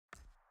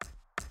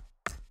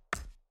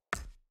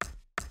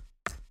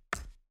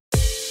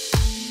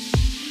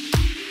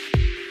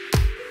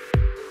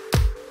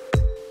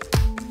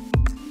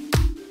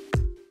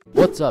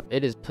What's up?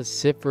 It is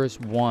Pacifer's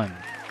 1.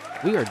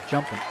 We are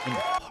jumping into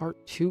part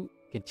 2,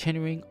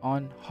 continuing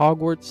on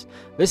Hogwarts.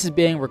 This is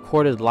being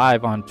recorded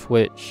live on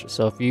Twitch,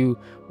 so if you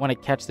want to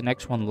catch the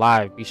next one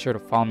live, be sure to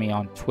follow me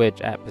on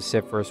Twitch at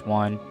Pacifer's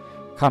 1.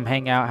 Come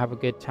hang out, have a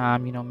good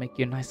time, you know, make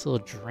you a nice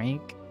little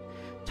drink,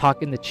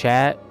 talk in the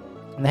chat.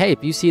 And hey,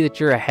 if you see that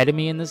you're ahead of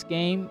me in this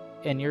game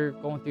and you're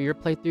going through your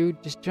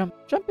playthrough, just jump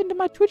into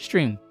my Twitch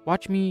stream.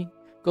 Watch me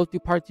go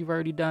through parts you've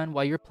already done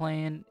while you're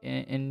playing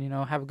and you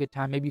know, have a good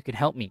time. Maybe you can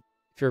help me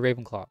if you're a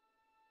Ravenclaw.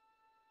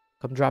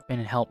 Come drop in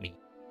and help me,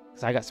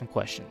 because I got some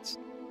questions.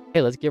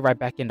 Hey, let's get right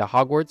back into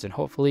Hogwarts, and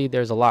hopefully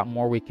there's a lot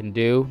more we can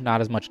do.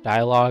 Not as much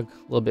dialogue,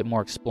 a little bit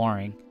more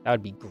exploring. That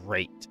would be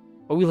great.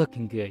 But we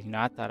looking good, you know.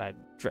 I thought I'd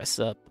dress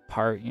up the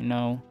part, you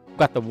know.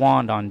 Got the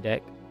wand on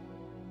deck.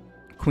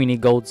 Queenie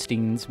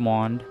Goldstein's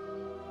wand.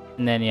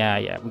 And then,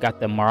 yeah, we got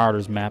the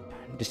Marauders map,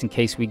 just in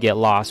case we get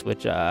lost,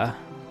 which, you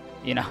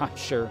know, I'm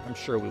sure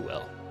we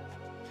will.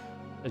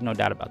 There's no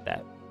doubt about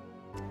that.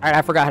 Alright,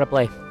 I forgot how to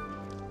play.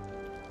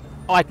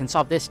 Oh, I can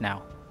solve this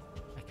now.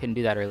 I couldn't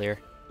do that earlier.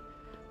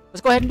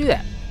 Let's go ahead and do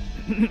that.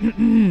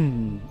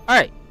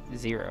 Alright.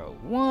 0,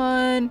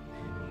 1.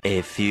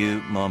 A few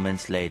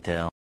moments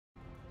later.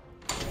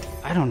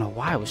 I don't know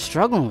why I was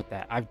struggling with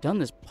that. I've done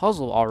this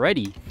puzzle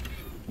already.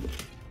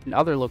 In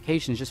other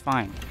locations just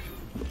fine.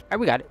 Alright,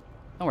 we got it.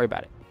 Don't worry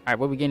about it. Alright,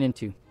 what are we getting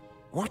into?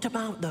 What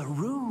about the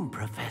room,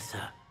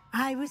 Professor?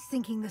 I was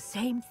thinking the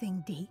same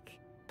thing, Deke.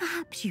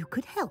 Perhaps you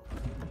could help.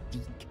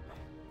 Deke.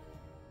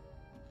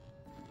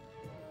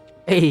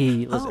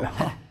 Hey, let's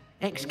go.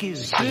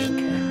 Excuse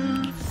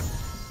me.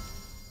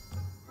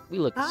 We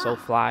look so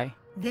fly.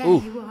 There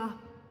Ooh, you are.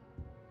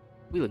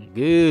 we look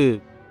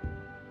good.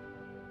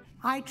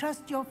 I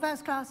trust your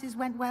first classes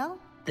went well?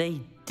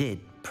 They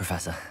did,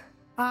 Professor.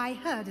 I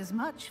heard as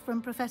much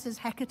from Professors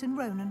Hecat and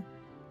Ronan.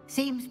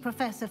 Seems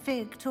Professor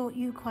Fig taught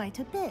you quite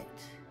a bit.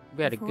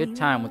 We had a good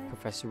time with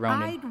Professor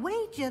Ronan. I'd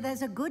wager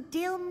there's a good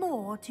deal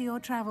more to your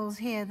travels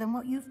here than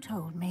what you've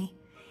told me.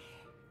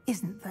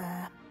 Isn't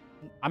there?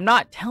 I'm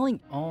not telling.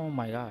 Oh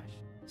my gosh.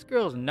 This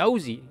girl's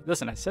nosy.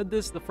 Listen, I said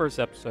this the first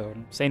episode.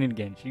 I'm saying it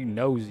again. She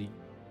nosy.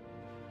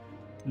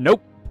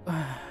 Nope.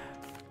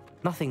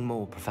 Nothing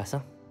more,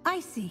 Professor.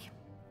 I see.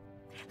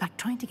 Like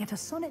trying to get a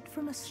sonnet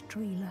from a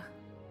streeler.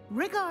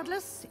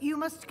 Regardless, you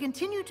must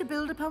continue to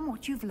build upon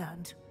what you've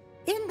learned.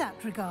 In that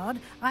regard,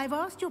 I've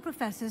asked your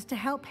professors to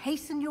help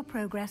hasten your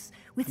progress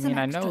with some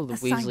I extra know the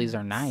Weasleys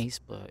are nice,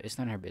 but it's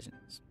none of her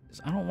business.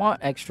 I don't want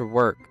extra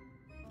work.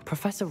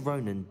 Professor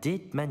Ronan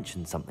did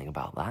mention something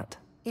about that.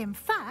 In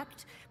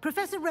fact,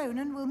 Professor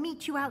Ronan will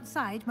meet you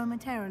outside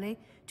momentarily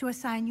to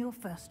assign your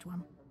first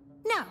one.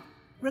 Now,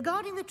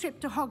 regarding the trip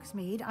to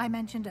Hogsmeade I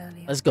mentioned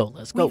earlier. Let's go.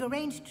 We've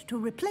arranged to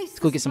replace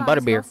go the get some supplies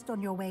butterbeer. lost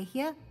on your way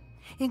here,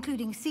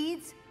 including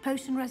seeds,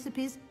 potion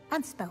recipes,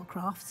 and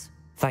spellcrafts.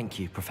 Thank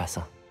you,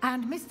 Professor.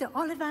 And Mr.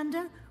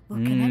 Ollivander will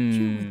connect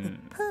you with the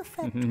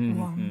perfect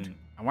wand.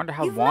 I wonder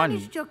how You've wand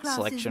managed your classes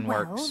selection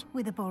well works.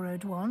 with a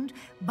borrowed wand,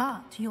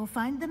 but you'll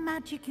find the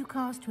magic you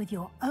cast with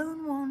your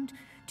own wand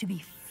to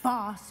be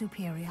far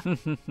superior. My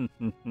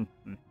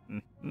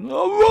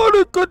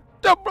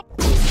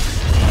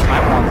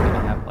wand's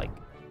gonna have like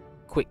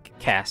quick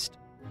cast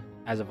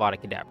as a Vada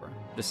Kedavra.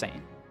 Just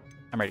saying.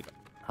 I'm ready to go.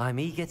 I'm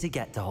eager to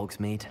get to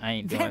Hogsmeade. I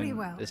ain't Very doing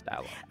well. this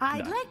dialogue.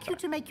 I'd No, like you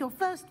to make your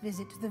first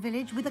visit to the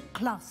village with a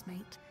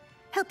classmate.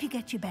 Help you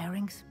get your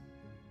bearings.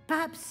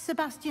 Perhaps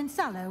Sebastian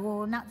Sallow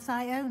or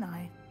Natsai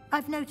Onai.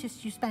 I've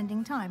noticed you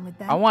spending time with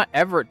them. I want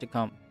Everett to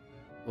come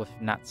with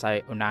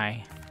Natsai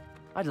Onai.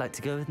 I'd like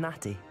to go with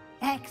Natty.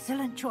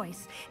 Excellent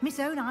choice. Miss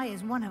Onai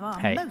is one of our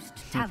Hey. most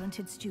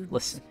talented students.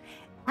 Listen.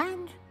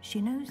 And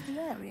she knows the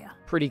area.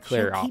 Pretty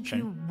clear She'll keep option.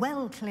 you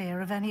well clear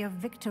of any of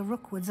Victor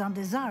Rookwood's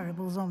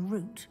undesirables en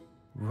route.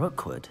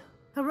 Rookwood?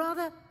 A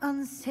rather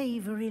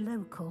unsavory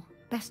local.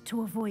 Best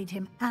to avoid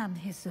him and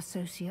his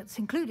associates,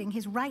 including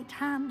his right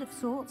hand of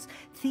sorts,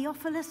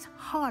 Theophilus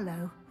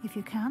Harlow, if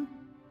you can.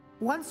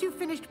 Once you've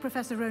finished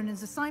Professor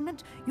Ronan's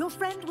assignment, your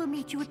friend will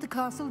meet you at the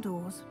castle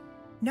doors.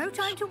 No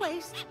time to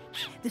waste.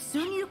 The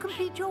sooner you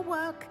complete your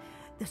work,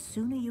 the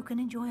sooner you can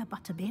enjoy a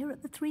butterbeer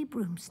at the Three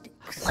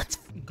Broomsticks. Let's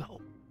go.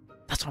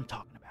 That's what I'm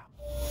talking about.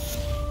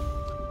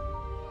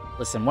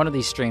 Listen, one of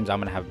these streams I'm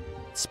gonna have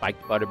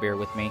spiked butterbeer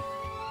with me,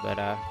 but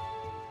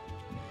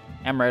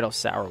amaretto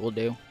sour will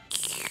do.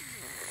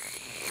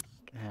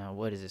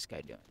 What is this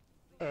guy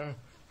doing?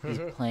 He's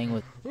playing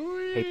with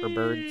paper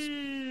birds.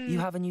 You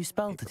have a new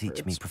spell to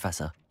teach me,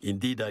 Professor.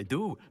 Indeed I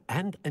do,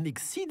 and an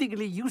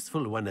exceedingly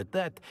useful one at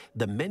that,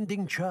 the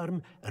mending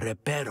charm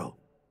Reparo.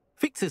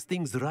 Fixes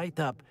things right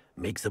up,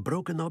 makes a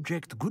broken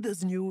object good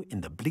as new in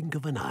the blink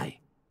of an eye.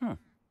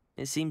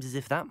 It seems as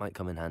if that might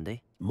come in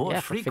handy. More Yeah,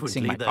 for fixing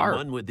frequently my than car.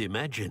 one would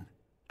imagine.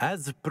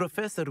 As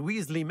Professor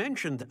Weasley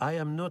mentioned, I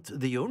am not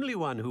the only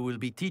one who will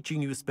be teaching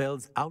you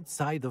spells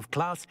outside of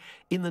class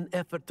in an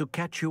effort to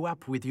catch you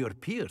up with your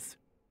peers.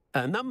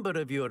 A number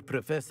of your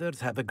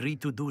professors have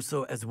agreed to do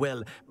so as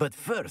well, but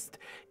first,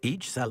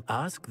 each shall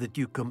ask that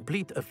you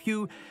complete a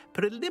few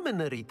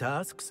preliminary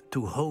tasks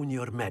to hone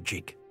your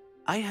magic.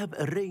 I have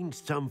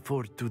arranged some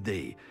for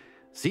today.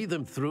 See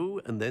them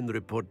through and then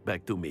report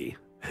back to me.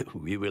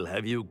 We will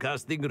have you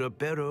casting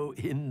Reparo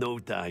in no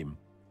time.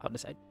 I'll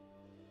decide.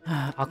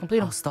 I'll complete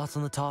them. I'll start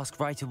on the task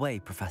right away,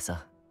 Professor.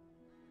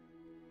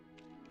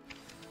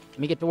 Let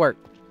me get to work.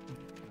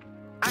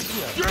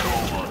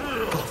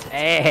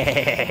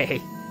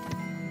 Hey!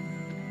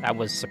 That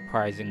was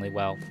surprisingly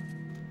well.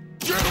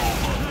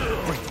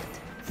 Brilliant.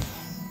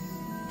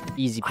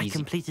 Easy I peasy.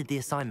 completed the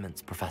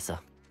assignments, Professor.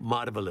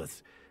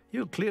 Marvelous.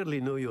 You clearly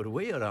know your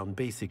way around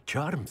basic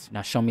charms.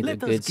 Now show me the Let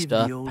good us give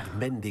stuff. the old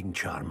mending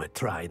charm a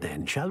try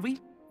then, shall we?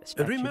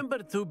 Remember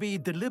to be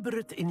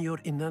deliberate in your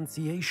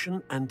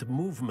enunciation and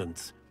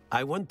movements.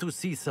 I want to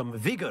see some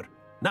vigor.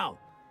 Now,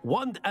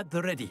 wand at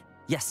the ready.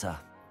 Yes, sir.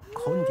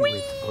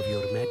 Conduit of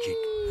your magic.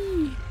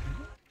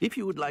 If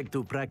you would like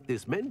to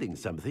practice mending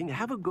something,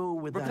 have a go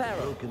with that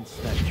broken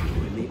statue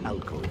in the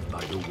alcove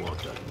by the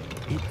water.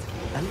 It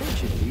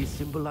allegedly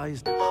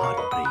symbolized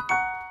heartbreak.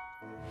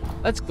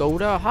 Let's go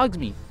to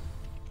Hogsmeade.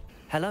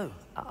 Hello.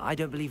 I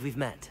don't believe we've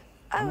met.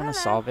 I'm gonna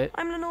solve it.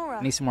 I'm Lenora.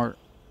 I need some more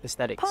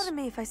aesthetics. Pardon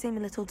me if I seem a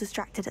little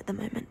distracted at the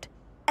moment.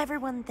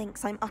 Everyone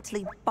thinks I'm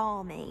utterly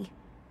balmy.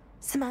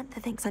 Samantha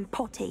thinks I'm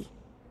potty.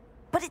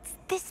 But it's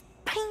this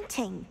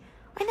painting.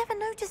 I never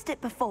noticed it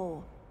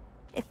before.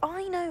 If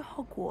I know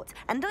Hogwarts,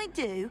 and I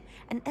do,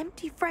 an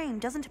empty frame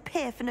doesn't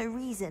appear for no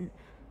reason.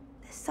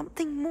 There's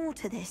something more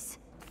to this.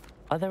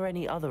 Are there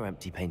any other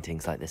empty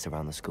paintings like this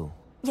around the school?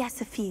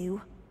 Yes, a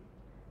few.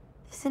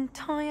 This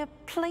entire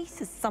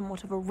place is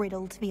somewhat of a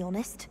riddle, to be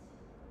honest.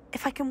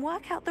 If I can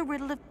work out the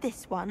riddle of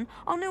this one,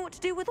 I'll know what to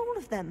do with all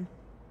of them.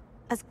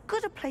 As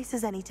good a place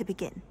as any to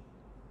begin.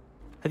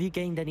 Have you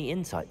gained any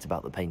insights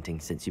about the painting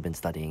since you've been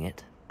studying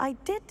it? I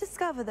did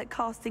discover that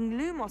casting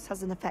Lumos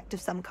has an effect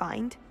of some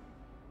kind.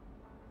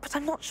 But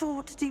I'm not sure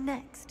what to do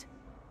next.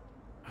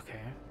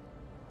 Okay.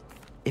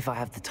 If I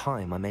have the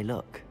time, I may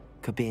look.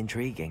 Could be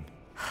intriguing.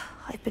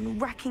 I've been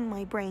racking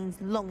my brains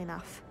long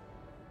enough.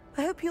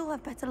 I hope you'll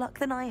have better luck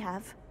than I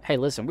have. Hey,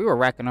 listen, we were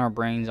racking our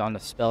brains on the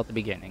spell at the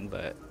beginning,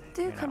 but...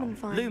 Do come and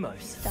find Lumos. me.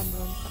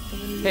 Stumble on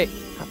something. Hey.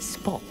 That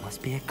spot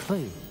must be a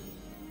clue.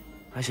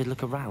 I should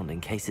look around in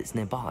case it's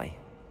nearby.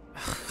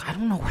 I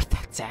don't know where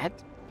that's at.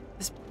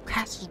 This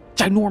castle's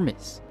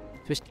ginormous.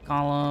 Twisty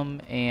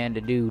column and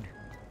a dude.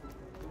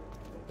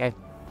 Okay.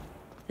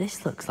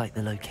 This looks like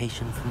the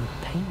location from the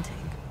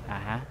painting.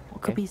 Uh-huh.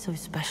 What could be so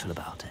special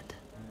about it?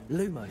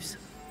 Lumos.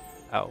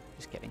 Oh,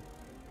 just kidding.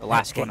 The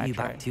Let's last get one I you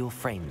tried. back to your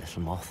frame,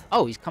 little moth.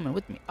 Oh, he's coming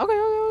with me. Okay.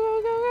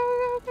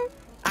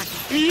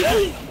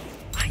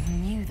 I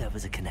knew there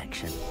was a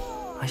connection.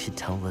 I should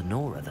tell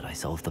Lenora that I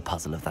solved the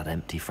puzzle of that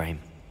empty frame.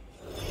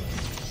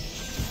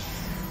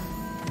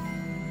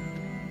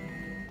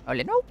 Oh,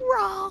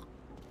 Lenora.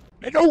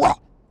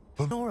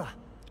 Lenora,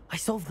 I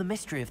solved the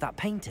mystery of that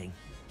painting.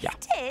 Yeah.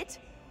 Did?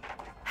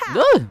 How?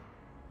 Good.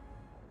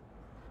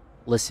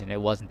 Listen, it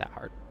wasn't that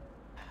hard.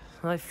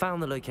 I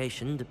found the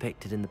location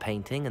depicted in the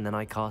painting, and then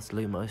I cast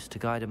Lumos to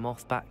guide a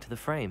moth back to the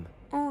frame.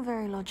 All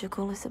very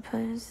logical, I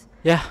suppose.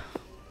 Yeah.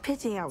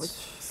 Pity I was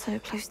so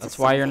close to That's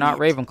why you're not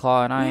solving it.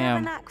 Ravenclaw and I You have a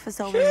am. knack for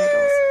solving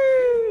riddles.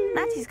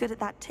 Natty's good at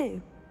that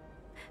too.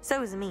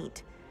 So is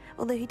Meat,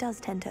 although he does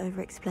tend to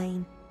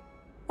over-explain.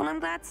 Well, I'm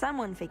glad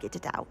someone figured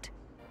it out.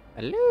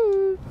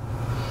 Hello.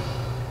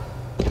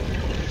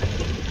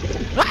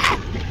 Ah!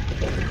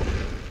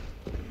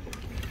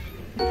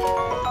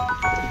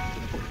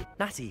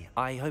 Natty,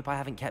 I hope I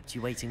haven't kept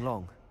you waiting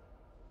long.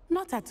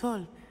 Not at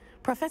all.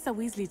 Professor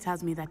Weasley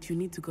tells me that you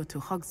need to go to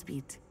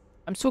Hogsmeade.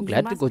 I'm so You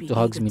glad to must go be to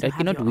eager Hogsmeade. I have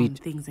cannot your own wait.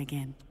 things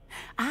again.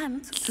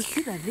 And to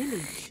see the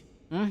village.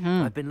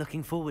 I've been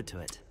looking forward to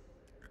it.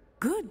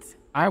 Good.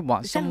 I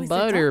want Shall some we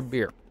set off?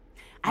 butterbeer.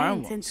 I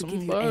want intend to some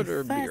give you a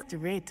butterbeer.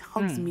 first-rate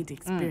Hogsmeade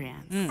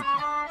experience.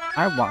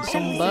 I want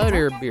some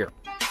butterbeer.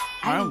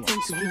 I want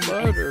intend to some give you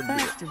a butterbeer.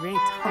 first-rate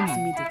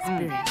Hogsmeade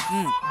experience.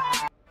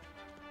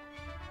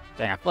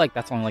 Dang, I feel like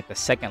that's only like the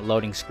second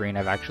loading screen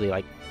I've actually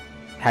like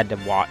had to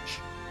watch.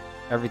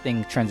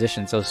 Everything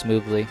transitioned so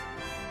smoothly.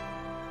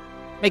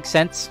 Makes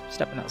sense.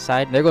 Stepping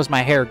outside. There goes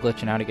my hair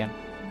glitching out again.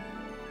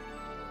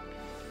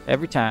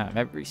 Every time,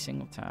 every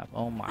single time.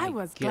 Oh my I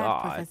was glad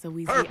god. Professor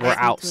Weasley We're asked me to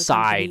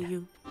outside. accompany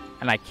you.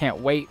 And I can't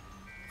wait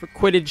for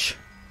Quidditch.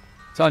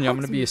 I'm telling you, I'm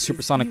going to be a Hogsmeade is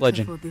supersonic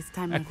legend beautiful this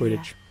time at of year.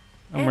 Quidditch.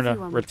 I'm going to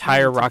Everyone will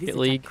retire travel to Rocket visit at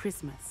League,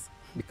 Christmas.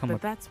 become But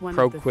a that's one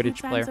pro of the few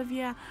Quidditch times player. of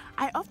year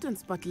I often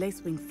spot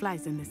lacewing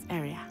flies in this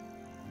area.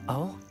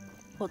 Oh?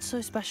 What's so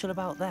special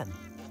about them?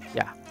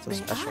 Yeah, so They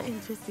special. are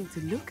interesting to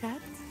look at.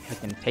 I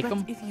can take but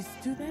them. if you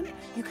stew them,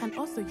 you can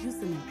also use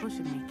them in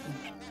potion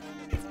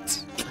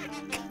making.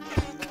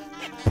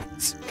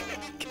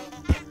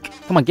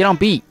 Come on, get on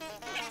beat.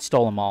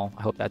 Stole them all.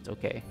 I hope that's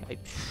okay.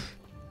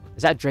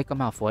 Is that Draco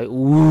Malfoy?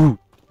 Ooh.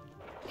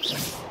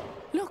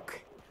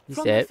 Look, He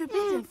from said- the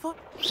forbidden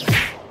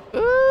I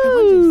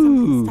wonder if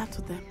something Ooh.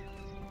 startled them.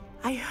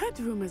 I heard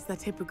rumors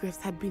that hippogriffs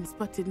had been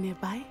spotted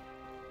nearby.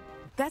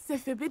 That's the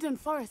Forbidden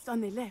Forest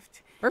on the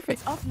left. Perfect.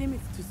 It's off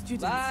limits to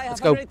students,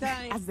 Let's go.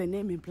 as the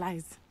name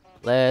implies.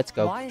 Let's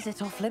go. Why is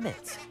it off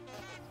limits?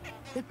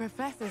 The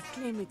professors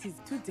claim it is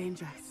too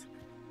dangerous.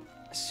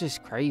 It's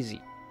just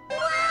crazy.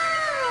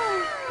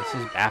 This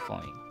is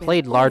baffling.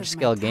 Played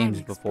large-scale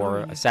games before: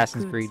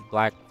 Assassin's Creed,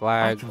 Black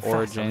Flag, I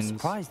Origins,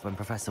 was surprised when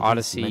Professor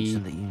Odyssey. Weasley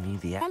mentioned that you knew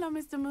the. Hello,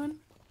 Mr. Moon.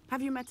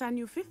 Have you met our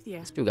new 5th year?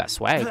 This dude got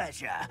swag.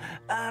 Pleasure.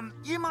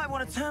 You might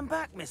want to turn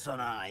back, Miss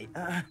Onai.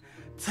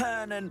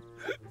 Turn and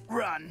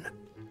run.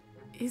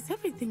 Is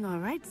everything all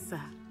right,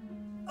 sir?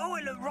 Oh,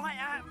 it looked right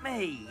at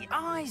me.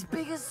 Eyes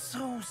big as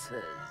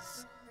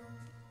saucers.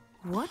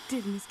 What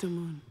did Mr.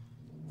 Moon?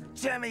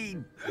 Jemmy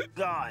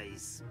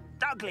guys.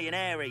 Ugly and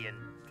airy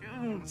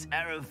and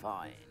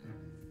terrifying.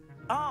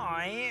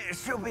 I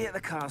shall be at the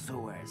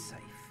castle where it's safe.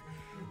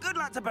 Good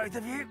luck to both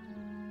of you.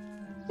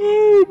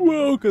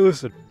 Well, okay,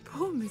 listen.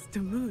 Poor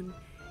Mr. Moon.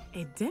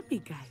 A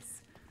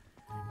demiguise.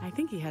 I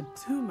think he had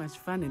too much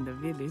fun in the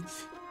village.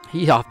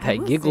 He off I that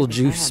will giggle say that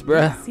I juice, have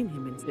never bruh. seen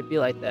him in It be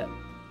like that.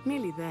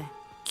 nearly there.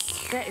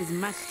 There is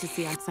much to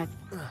see outside.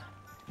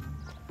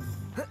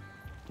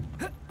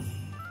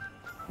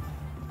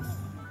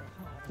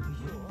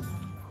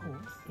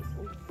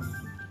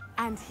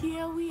 And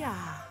here we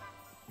are.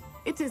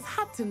 It is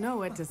hard to know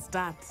where to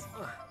start.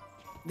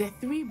 The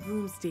Three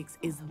Broomsticks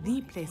is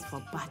the place for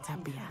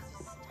butterbeer.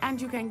 And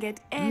you can get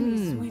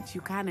any sweet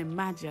you can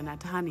imagine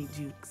at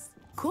Honeyjuke's.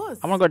 Course,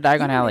 I wanna go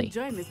Diagon you will Alley.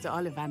 enjoy Mr.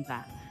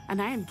 Ollivander,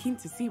 and I am keen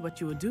to see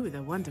what you will do with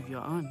a wand of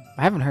your own.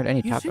 I haven't heard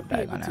any You talk should of be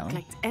able Diagon to Alley.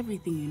 collect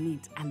everything you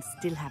need and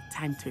still have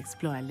time to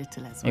explore a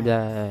little as Maybe well.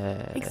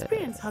 that.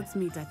 Experience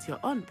Hogsmeade at your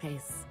own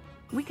pace.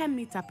 We can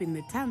meet up in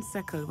the town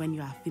circle when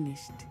you are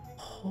finished.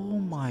 Oh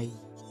my.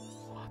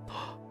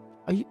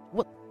 Are you.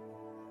 What?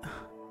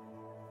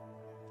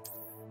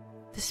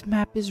 This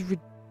map is.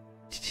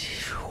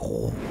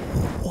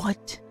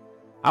 What?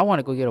 I want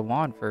to go get a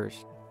wand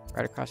first.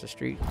 Right across the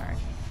street. Alright.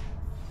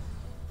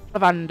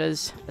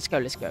 Lavanders. Let's go,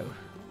 let's go.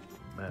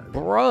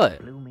 Bruh.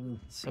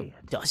 So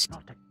dusty.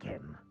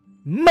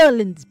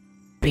 Merlin's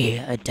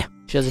beard.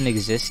 She doesn't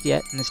exist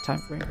yet in this time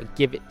frame, but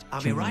give it I'll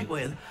to be me. right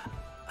with.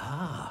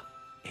 Ah,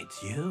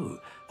 it's you.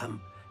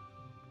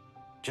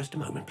 Just a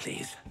moment,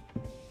 please.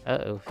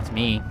 Uh-oh, it's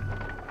me.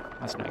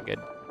 That's not good.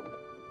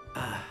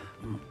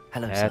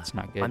 Hello, sir. That's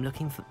not good. I'm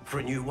looking for. For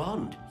a new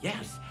wand,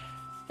 yes.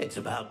 It's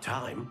about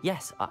time.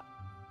 Yes,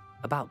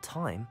 about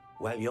time.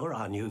 Well, you're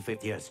our new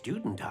 5th-year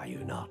student, are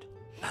you not?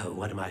 Oh,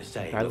 what am I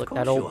saying? Do I Of look course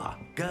that old? you are.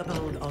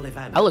 Gerbold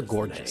Ollivander. I look is the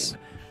gorgeous.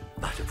 name.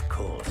 But of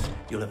course,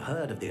 you'll have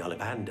heard of the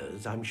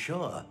Ollivanders, I'm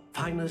sure.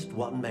 Finest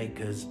wand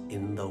makers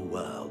in the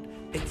world.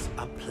 It's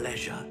a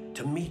pleasure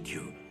to meet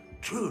you,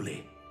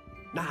 truly.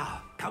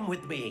 Now, come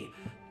with me.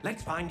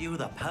 Let's find you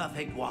the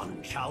perfect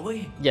wand, shall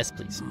we? Yes,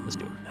 please. Let's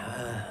do it.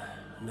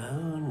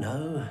 No,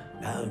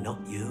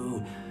 not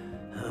you.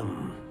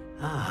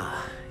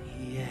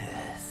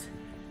 Yes.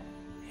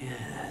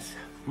 Yes.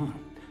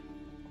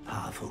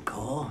 Powerful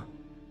core.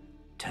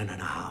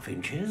 10.5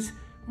 inches.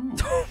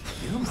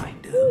 You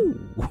might do.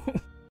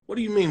 What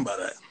do you mean by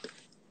that?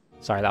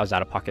 Sorry, that was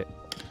out of pocket.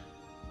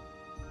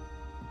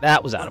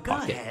 That was out of Go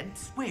pocket. ahead,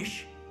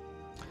 swish.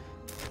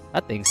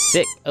 That thing's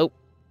sick. Oh,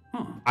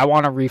 I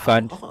want a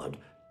refund. Odd.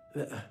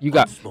 You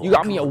got Once more, me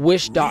at come on,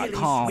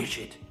 wish.com. Really swish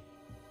it.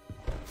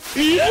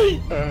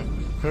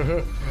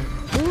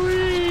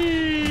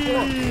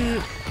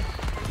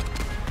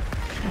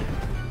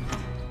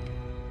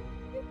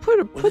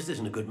 Well, this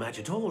isn't a good match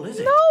at all, is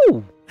it?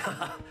 No.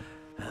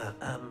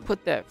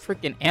 Put that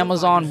freaking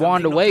Amazon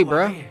wand Something away, not to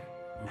bro. worry.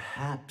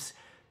 Perhaps.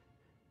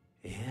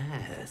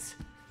 Yes.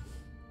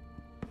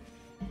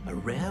 A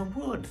rare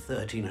wood,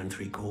 13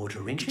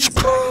 3/4 inches,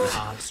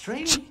 hard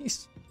string.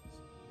 Jeez.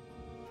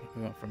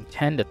 We went from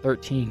 10 to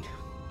 13.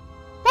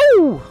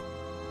 Woo!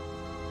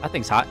 That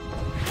thing's hot.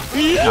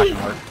 Not gonna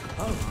work.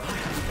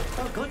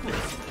 Oh,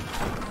 goodness.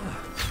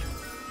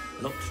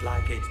 Looks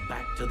like it's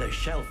back to the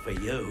shelf for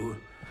you.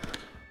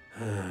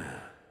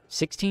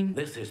 16?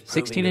 This is 16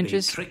 proving to be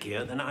inches?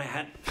 trickier than I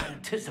had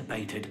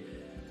anticipated.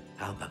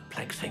 How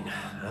perplexing.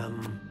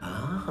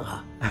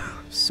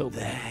 So bad.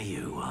 There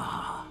you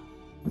are.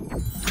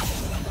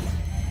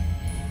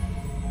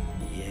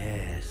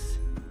 Yes.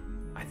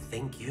 I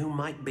think you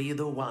might be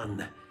the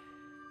one.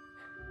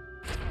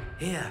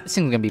 Here. This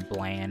thing's gonna be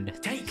bland.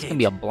 Take It's gonna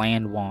be a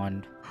bland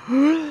wand.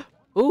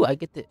 Ooh, I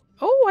get to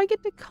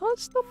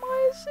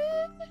customize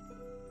it.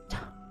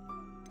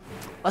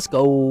 Let's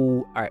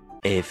go. Alright.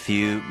 A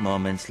few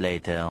moments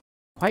later.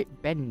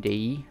 Quite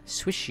bendy,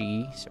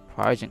 swishy,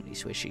 surprisingly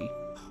swishy,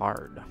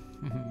 hard.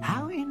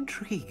 How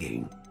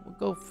intriguing. We'll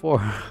go for.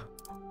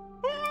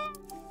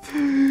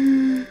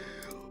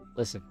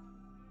 Listen,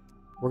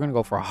 we're gonna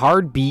go for a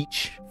hard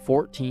beach,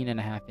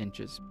 14.5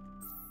 inches.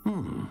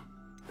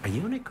 A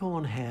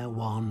unicorn hair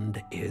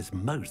wand is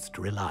most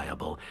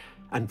reliable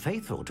and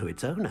faithful to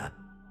its owner.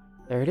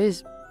 There it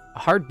is, a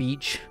hard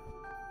beach,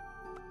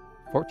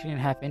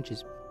 14.5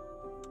 inches,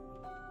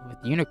 with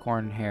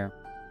unicorn hair.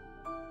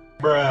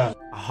 Bruh.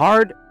 A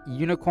hard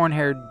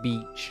unicorn-haired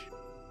beach,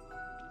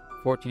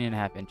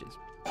 14.5 inches.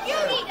 You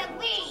need to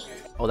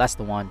leave! Oh, that's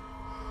the one.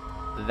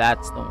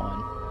 That's the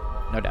one.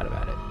 No doubt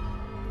about it.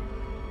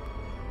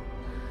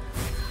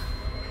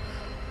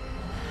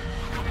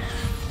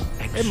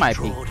 It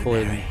might be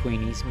cooler than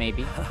Queenie's,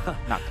 maybe.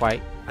 Not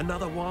quite.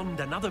 Another wand,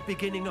 another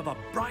beginning of a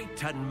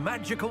bright and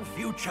magical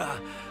future.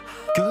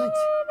 Good.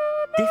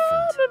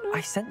 Different.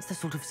 I sensed a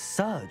sort of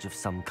surge of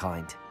some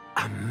kind.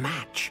 A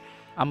match.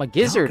 I'm a Your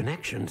gizzard.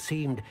 connection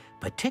seemed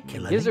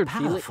particularly Gizzard,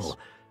 powerful.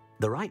 Felix.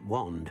 The right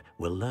wand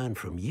will learn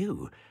from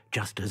you,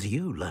 just as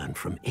you learn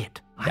from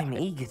it. I'm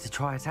eager to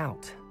try it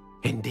out.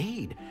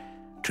 Indeed.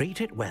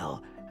 Treat it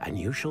well, and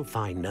you shall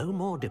find no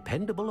more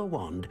dependable a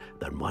wand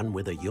than one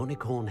with a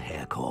unicorn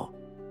hair core.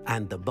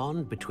 And the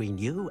bond between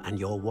you and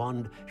your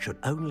wand should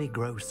only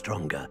grow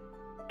stronger.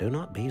 Do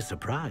not be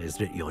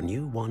surprised at your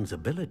new wand's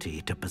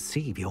ability to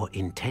perceive your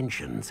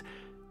intentions,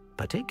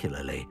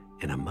 particularly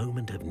in a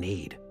moment of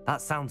need.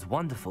 That sounds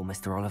wonderful,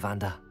 Mr.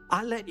 Ollivander.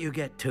 I'll let you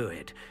get to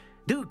it.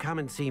 Do come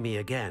and see me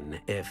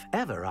again if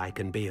ever I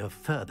can be of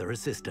further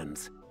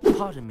assistance.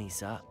 Pardon me,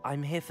 sir.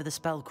 I'm here for the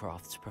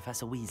spellcrafts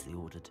Professor Weasley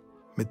ordered.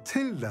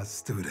 Matilda's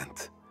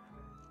student.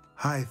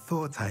 I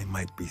thought I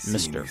might be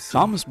seeing you Mr. soon.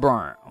 Thomas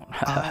Brown.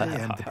 I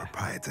am the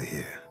proprietor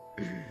here.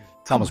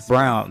 Thomas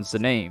Brown's the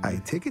name. I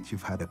take it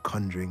you've had a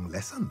conjuring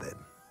lesson then?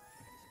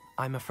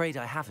 I'm afraid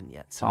I haven't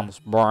yet, sir. Thomas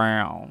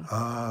Brown.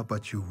 Ah,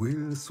 but you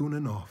will soon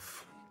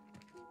enough.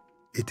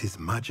 It is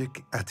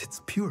magic at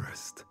its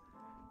purest,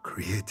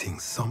 creating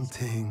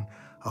something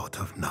out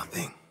of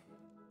nothing.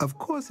 Of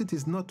course, it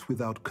is not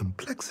without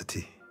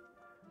complexity,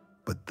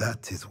 but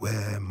that is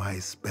where my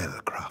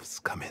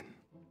spellcrafts come in.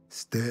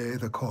 Stay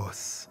the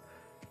course,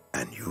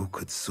 and you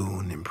could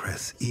soon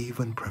impress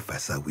even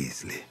Professor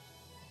Weasley.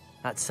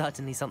 That's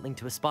certainly something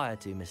to aspire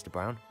to, Mr.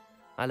 Brown.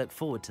 I look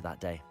forward to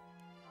that day.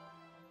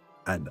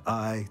 And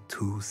I,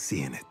 too,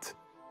 see in it.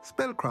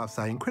 Spellcrafts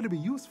are incredibly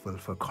useful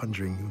for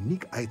conjuring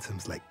unique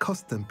items like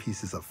custom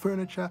pieces of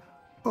furniture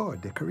or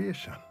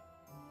decoration.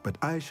 But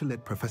I shall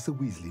let Professor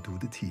Weasley do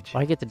the teaching. Do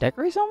I get to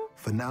decorate something?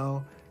 For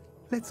now,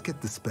 let's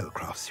get the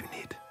spellcrafts you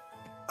need.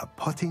 A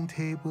potting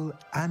table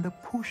and a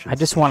potion I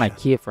just want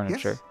station. IKEA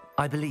furniture. Yes?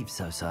 I believe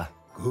so, sir.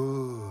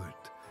 Good.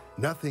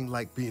 Nothing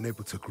like being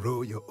able to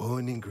grow your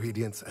own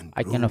ingredients and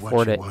I brew can what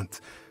afford you it.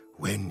 want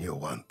when you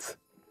want.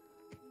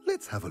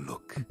 Let's have a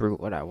look. Brew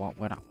what I want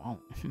when I want.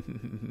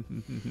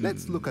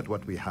 Let's look at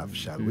what we have,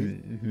 shall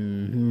we?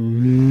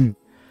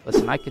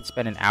 Listen, I could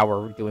spend an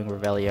hour doing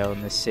Revelio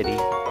in this city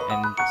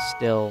and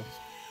still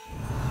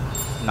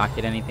not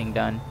get anything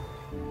done.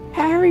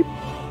 Harry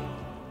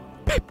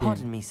Pippin.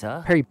 Pardon me,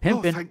 sir. Harry Oh,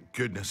 Pimpin. thank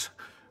goodness.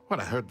 When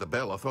I heard the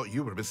bell, I thought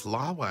you were Miss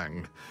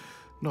Lawang.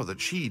 Not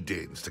that she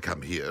deigns to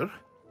come here.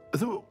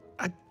 Though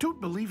I don't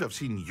believe I've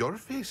seen your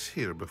face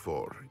here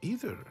before,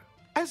 either.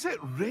 Is it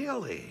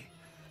really?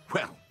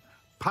 Well,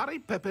 Parry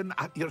Pippin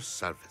at your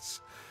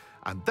service.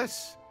 And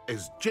this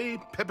is J.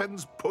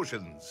 Pippin's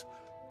Potions.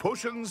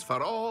 Potions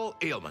for all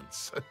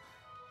ailments.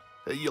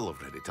 You'll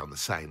have read it on the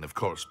sign, of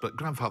course, but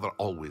Grandfather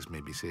always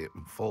made me say it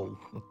in full.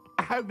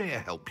 How may I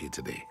help you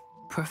today?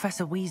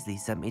 Professor Weasley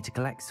sent me to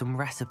collect some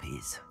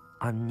recipes.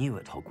 I'm new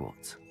at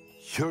Hogwarts.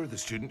 You're the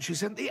student she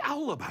sent the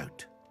owl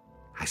about.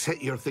 I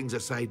set your things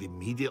aside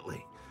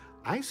immediately.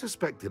 I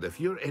suspected if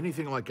you're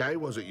anything like I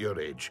was at your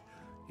age,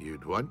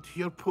 you'd want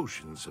your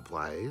potion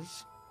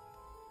supplies.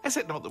 Is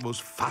it not the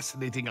most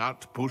fascinating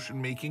art,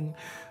 potion making?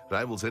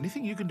 Rivals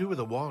anything you can do with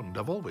a wand,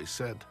 I've always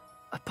said.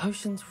 Are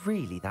potions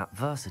really that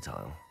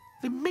versatile?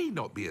 They may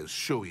not be as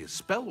showy as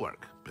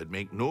spellwork, but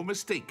make no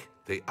mistake,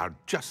 they are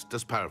just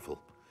as powerful.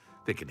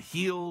 They can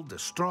heal,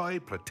 destroy,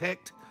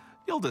 protect.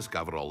 You'll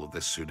discover all of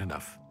this soon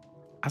enough.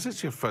 As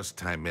it's your first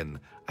time in,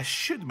 I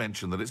should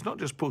mention that it's not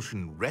just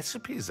potion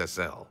recipes I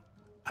sell.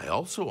 I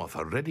also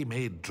offer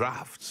ready-made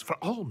drafts for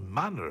all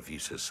manner of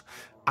uses,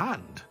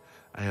 and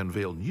I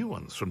unveil new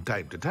ones from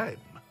time to time.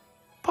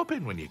 Pop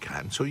in when you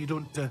can so you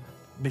don't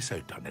miss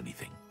out on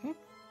anything.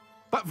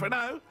 But for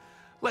now,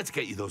 let's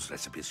get you those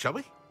recipes, shall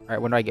we? All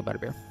right, when do I get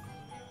Butterbeer?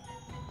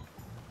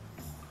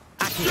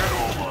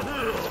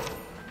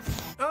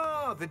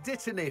 Oh, the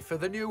dittany for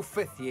the new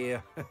 5th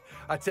year.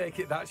 I take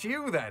it that's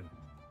you then.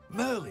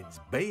 Merlin's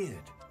beard.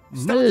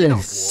 Starting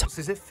Merlin's Hogwarts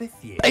is a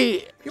 5th year.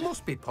 beard. You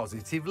must be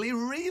positively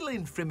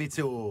reeling from it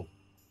all.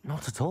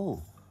 Not at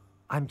all.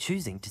 I'm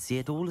choosing to see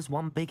it all as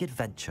one big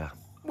adventure.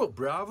 Well,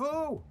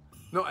 bravo.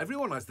 Not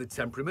everyone has the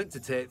temperament to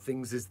take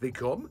things as they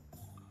come.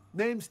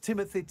 Name's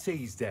Timothy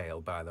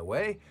Teasdale, by the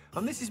way,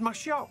 and this is my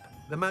shop,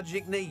 the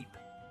Magic Neep.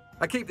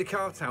 I keep the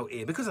cart out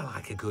here because I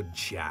like a good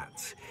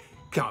chat.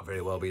 Can't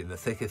very well be in the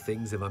thick of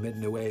things if I'm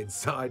hidden away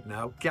inside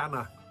now, can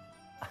I?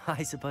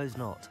 I suppose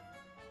not.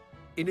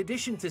 In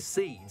addition to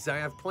seeds, I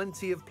have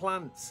plenty of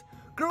plants.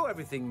 Grow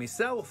everything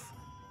myself.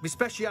 My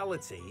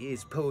speciality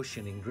is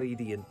potion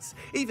ingredients.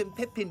 Even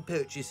Pippin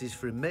purchases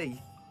from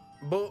me.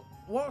 But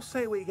what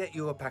say we get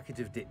you a packet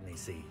of Dittany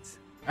seeds?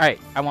 All right,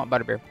 I want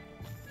Butterbeer.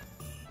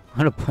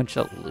 What a bunch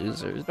of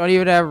losers. Don't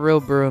even have real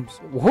brooms.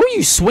 Who are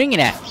you swinging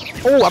at?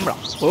 Oh, I'm gonna...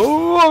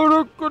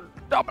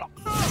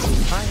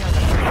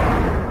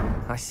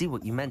 I see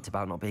what you meant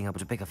about not being able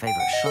to pick a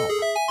favorite shop.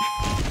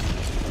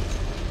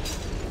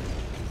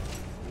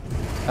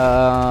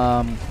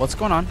 What's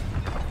going on?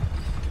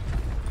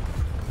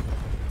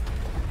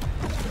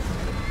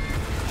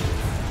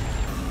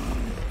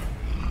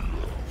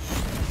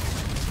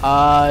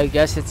 I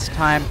guess it's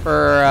time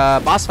for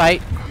boss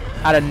fight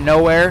out of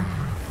nowhere.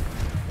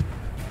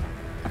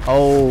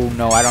 Oh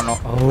no, I don't know.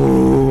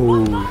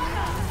 Oh.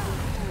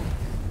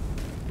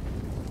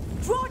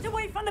 Draw it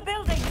away from the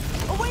building,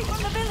 away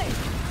from the village.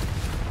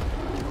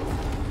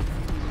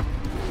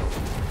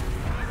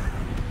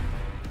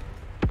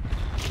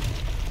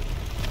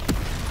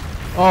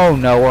 Oh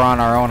no, we're on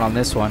our own on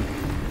this one.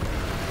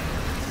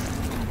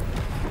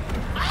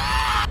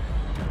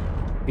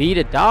 Beat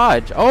a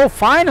dodge. Oh,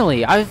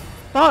 finally! I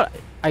thought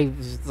I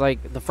was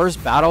like the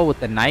first battle with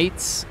the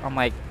knights. I'm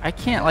like, I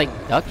can't like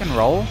duck and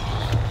roll.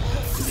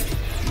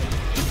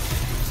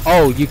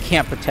 Oh, you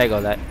can't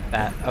protego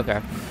that.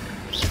 Okay.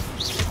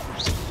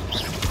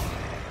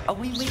 Are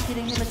we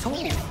weakening him at all?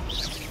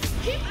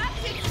 Keep at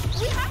it!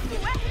 We have to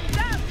wear him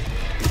down!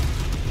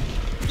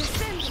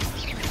 Descend!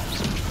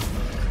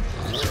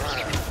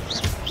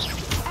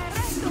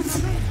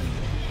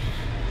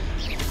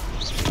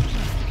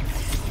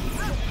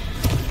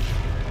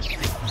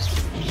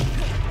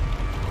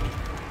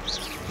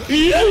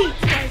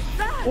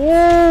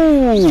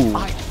 Ooh!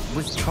 I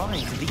was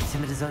trying to beat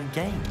him at his own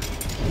game.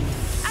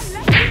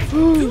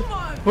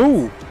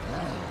 Ooh!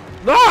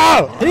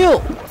 Ah!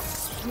 Heal!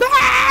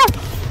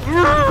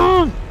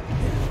 Ah!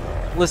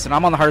 Listen,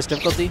 I'm on the hardest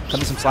difficulty. Cut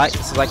me some slack.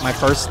 This is like my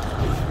first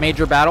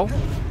major battle.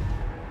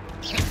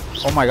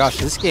 Oh my gosh,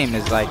 this game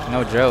is like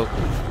no joke.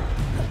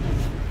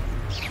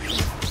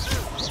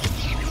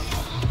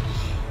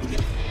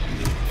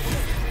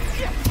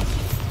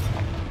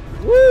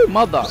 Woo,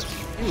 mother!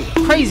 You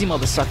crazy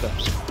mother sucker!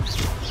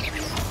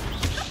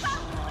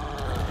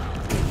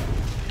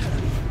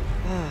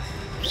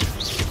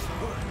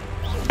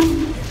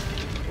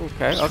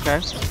 Okay, okay.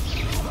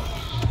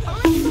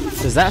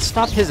 Does that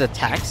stop his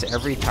attacks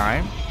every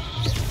time?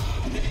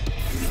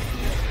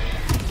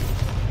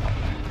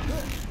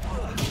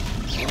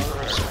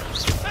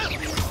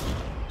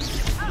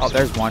 Oh,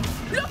 there's one.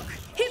 Look!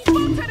 He's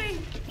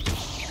faltering!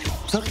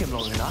 Took him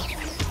long enough.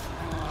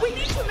 We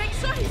need to make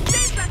sure he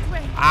stays that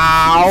way!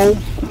 Ow!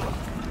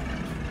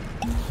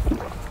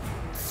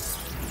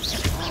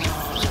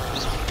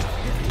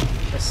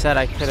 I said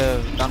I could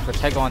have done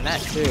protego on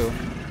that too.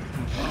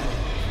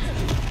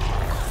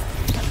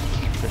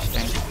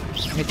 Interesting.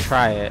 Let me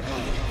try it.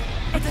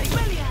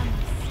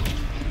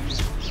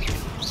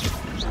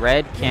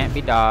 Red can't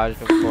be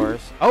dodged, of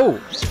course. Oh!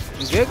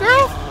 You good,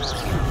 girl?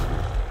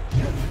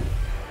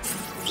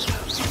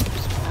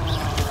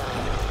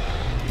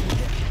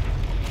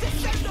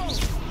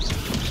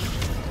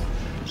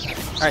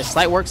 Alright,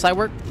 slight work, slight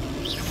work.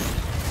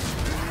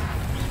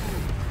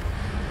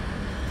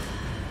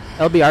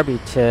 LBRB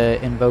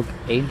to invoke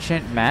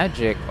ancient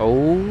magic.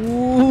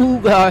 Oh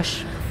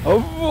gosh. Oh,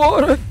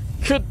 what a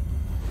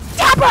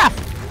kadabra!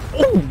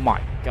 Oh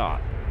my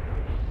god.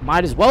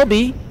 Might as well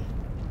be.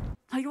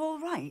 Are you all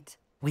right?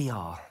 We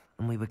are,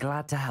 and we were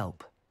glad to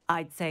help.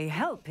 I'd say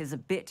help is a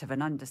bit of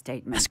an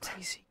understatement. That's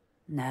crazy.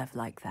 Nerve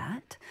like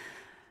that.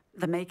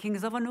 The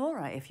makings of an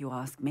aura, if you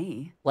ask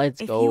me. Let's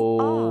if go. If you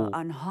are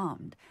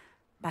unharmed,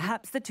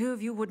 perhaps the two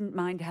of you wouldn't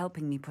mind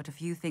helping me put a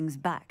few things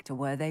back to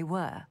where they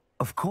were.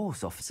 Of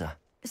course, officer.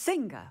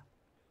 Singer.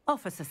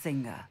 Officer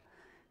Singer.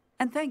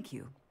 And thank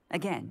you,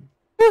 again.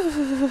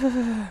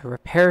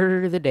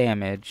 Repair the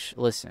damage.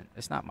 Listen,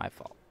 it's not my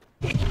fault.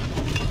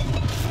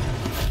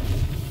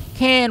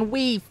 Can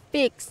we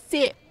fix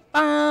it?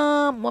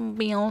 One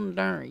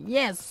builder.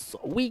 Yes,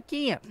 we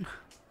can.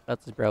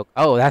 That's broke.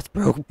 Oh, that's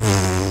broke.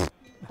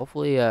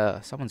 Hopefully,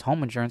 someone's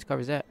home insurance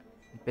covers that.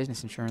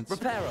 Business insurance.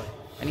 Reparo.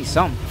 I need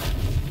some.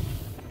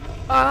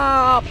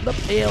 Up the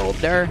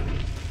builder.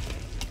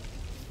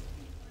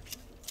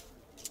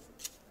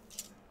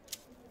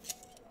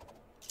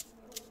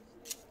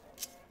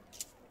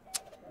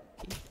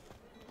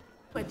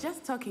 We're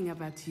just talking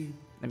about you.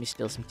 Let me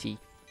steal some tea.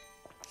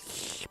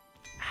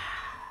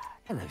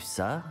 Hello,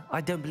 sir.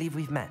 I don't believe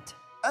we've met.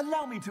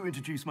 Allow me to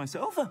introduce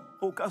myself,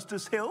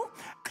 Augustus Hill,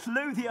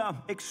 clothier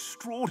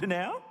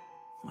extraordinaire.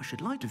 I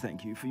should like to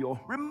thank you for your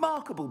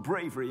remarkable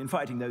bravery in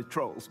fighting those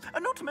trolls,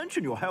 and not to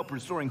mention your help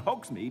restoring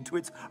Hogsmeade to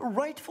its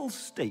rightful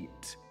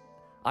state.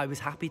 I was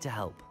happy to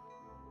help.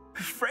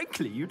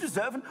 Frankly, you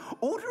deserve an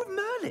Order of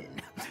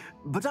Merlin.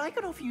 But I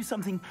can offer you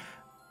something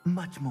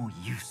much more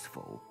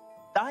useful.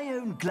 I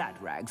own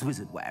Gladrag's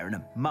wizardware,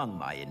 and among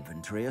my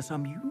inventory are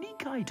some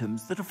unique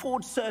items that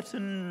afford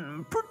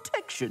certain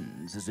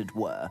protections, as it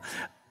were.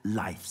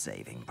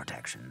 Life-saving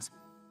protections.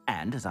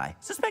 And as I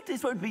suspect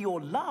this won't be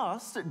your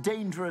last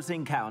dangerous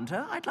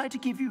encounter, I'd like to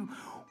give you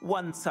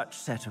one such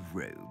set of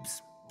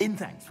robes, in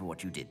thanks for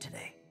what you did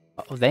today.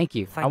 Oh, thank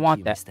you. Thank I want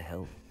you, that. Mr.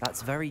 Hill.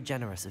 That's very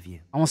generous of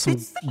you. I want some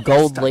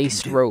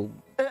gold-laced robe.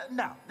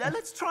 Now,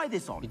 let's try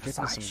this on for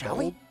size, shall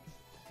we?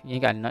 You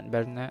ain't got nothing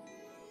better than that.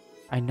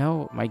 I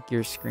know my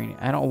gear screen.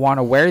 I don't want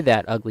to wear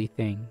that ugly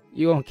thing.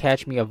 You gonna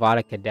catch me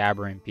Avada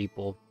Kedavra,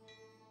 people,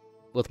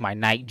 with my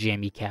night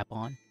jammy cap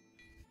on.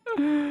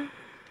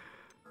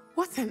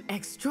 What an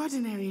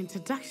extraordinary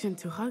introduction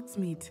to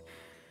Hogsmeade.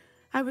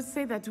 I would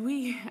say that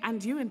we,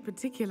 and you in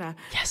particular,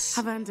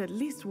 have earned at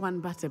least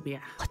one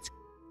butterbeer. Let's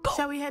go.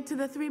 Shall we head to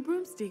the Three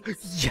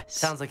Broomsticks? Yes.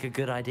 Sounds like a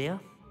good idea.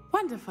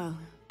 Wonderful.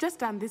 Just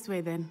down this way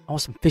then. I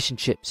want some fish and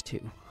chips too.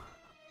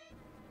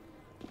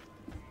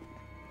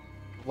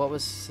 What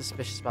was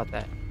suspicious about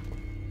that?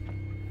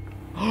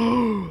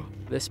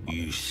 This.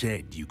 You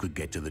said you could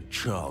get to the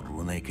child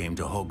when they came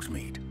to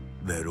Hogsmeade.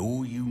 That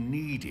all you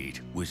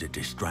needed was a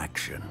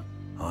distraction.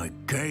 I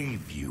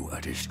gave you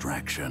a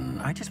distraction.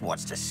 I just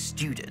watched a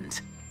student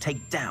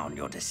take down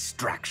your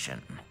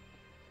distraction.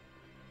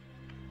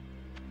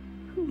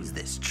 Who's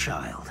this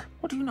child?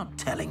 What are you not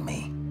telling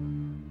me?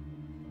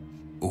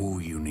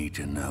 All you need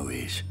to know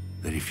is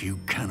that if you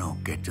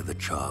cannot get to the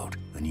child,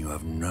 then you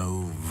have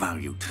no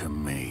value to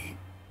me.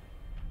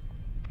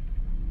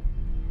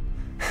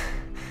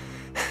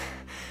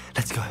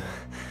 Let's go.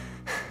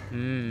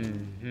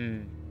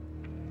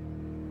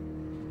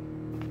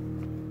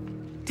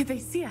 Did they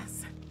see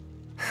us?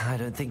 I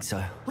don't think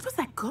so. What was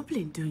that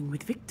goblin doing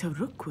with Victor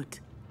Rookwood?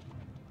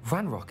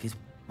 Ranrock is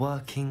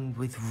working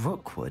with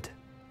Rookwood.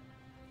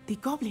 The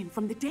goblin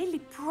from the Daily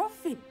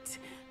Prophet.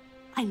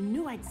 I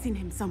knew I'd seen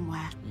him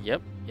somewhere.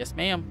 Yep. Yes,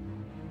 ma'am.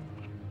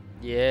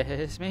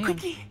 Yes, ma'am.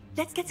 Quickly,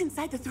 let's get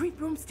inside the Three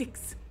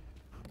Broomsticks.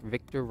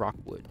 Victor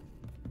Rookwood.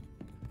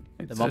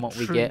 It's The moment a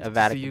we treat get to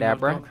Avada see you,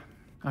 Kedavra. Woodcock.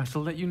 I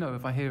shall let you know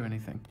if I hear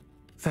anything.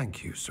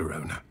 Thank you,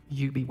 Serona.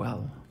 You be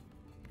well.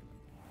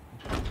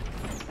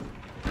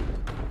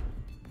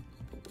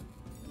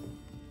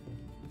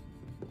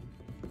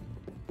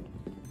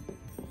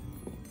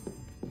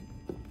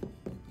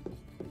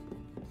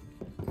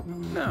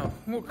 Now,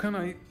 what can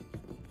I...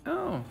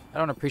 Oh. I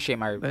don't appreciate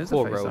my There's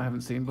cool a face robe I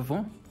haven't seen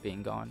before.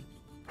 being gone.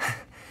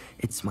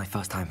 It's my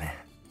first time here.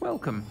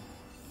 Welcome.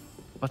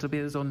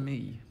 Butterbeer's on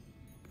me.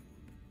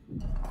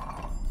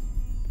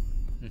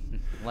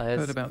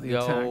 Let's Heard about the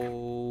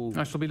go.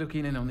 attack. I shall be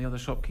looking in on the other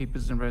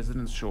shopkeepers and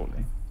residents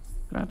shortly.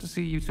 Glad to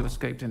see you two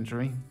escaped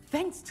injury.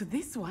 Thanks to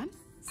this one,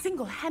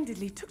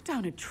 single-handedly took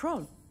down a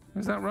troll.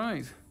 Is that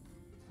right?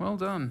 Well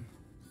done.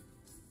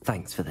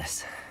 Thanks for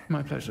this.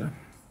 My pleasure.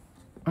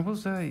 I will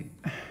say,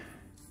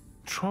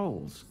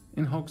 trolls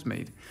in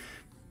Hogsmeade.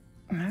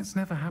 That's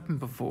never happened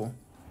before.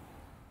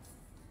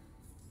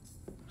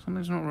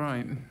 Something's not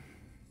right.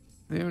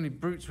 The only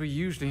brutes we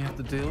usually have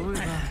to deal with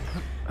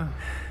are...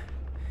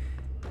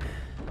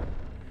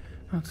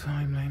 How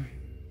timely.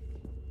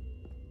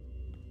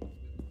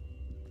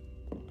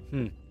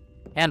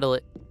 Handle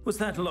it. Was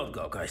that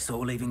Lodgok I saw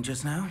leaving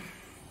just now?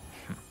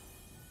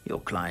 Your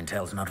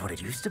clientele's not what it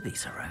used to be,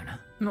 Serona.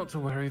 Not to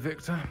worry,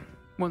 Victor.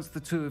 Once the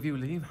two of you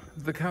leave,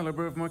 the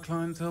caliber of my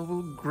clientele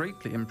will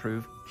greatly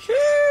improve.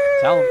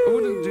 Tell him. I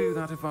wouldn't do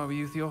that if I were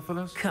you,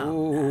 Theophilus.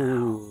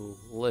 Ooh,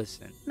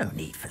 listen. No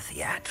need for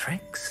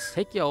theatrics.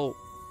 Take your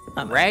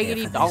I'm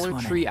raggedy here for this Dollar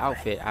one Tree anyway.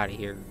 outfit out of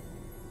here.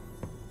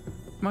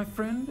 My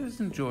friend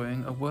is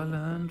enjoying a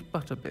well-earned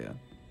butterbeer.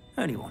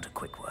 Only want a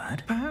quick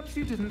word. Perhaps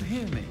you didn't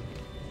hear me.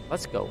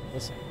 Let's go.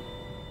 Listen.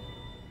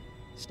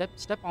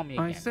 Step on me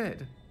again. I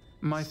said,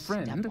 my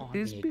friend on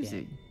is me again.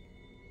 busy.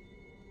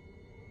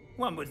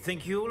 One would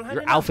think you all had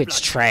Your enough outfit's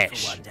bloodshed for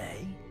trash. one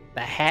day.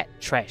 The hat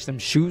trash. Them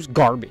shoes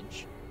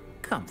garbage.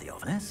 Come,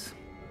 Theophilus.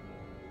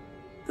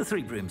 The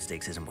Three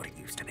Broomsticks isn't what it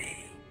used to be.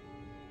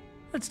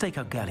 Let's take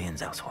our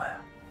galleons elsewhere.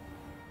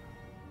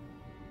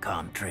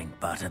 Can't drink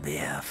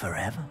butterbeer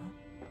forever.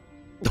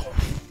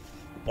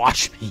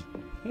 Watch me.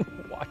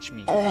 Watch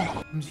me.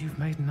 You've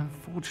made an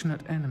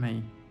unfortunate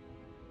enemy.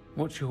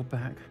 Watch your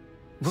back.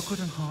 Rookwood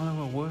and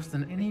Harlow are worse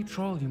than any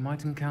troll you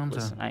might encounter.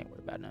 Listen, I ain't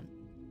worried about them.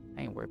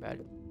 I ain't worried about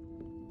it.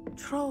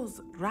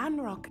 Trolls,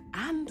 Ranrock,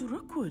 and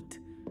Rookwood.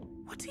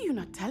 What are you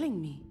not telling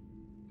me?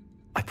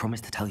 I promise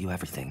to tell you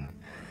everything,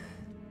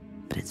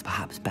 but it's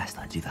perhaps best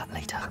I do that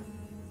later.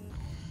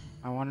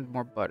 I wanted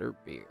more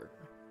butterbeer.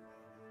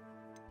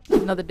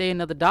 Another day,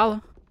 another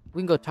dollar. We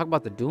can go talk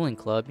about the dueling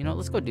club. You know,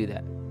 let's go do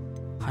that.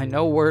 I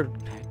know word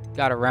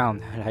got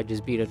around that I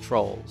just beat a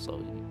troll,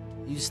 so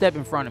you step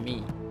in front of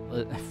me.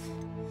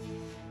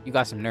 You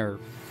got some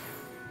nerve.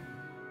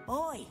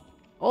 Oi!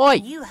 Oi!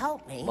 Can you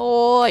help me?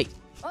 Oi!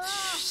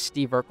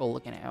 Steve Urkel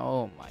looking at.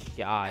 Oh my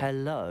god.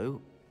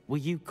 Hello? Were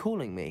you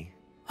calling me?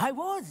 I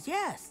was,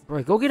 yes.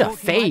 Bro, go get a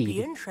Thought you might be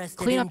fade. interested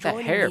Clean in up that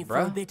joining hair, me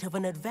bro. For a bit of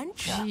an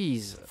adventure.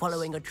 Jesus.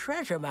 Following a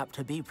treasure map,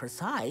 to be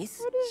precise.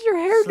 What is your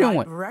hair Slight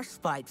doing?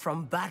 respite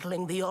from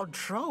battling the odd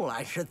troll,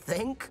 I should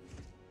think.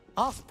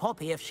 Asked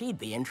Poppy if she'd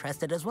be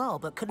interested as well,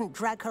 but couldn't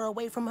drag her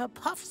away from her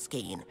puff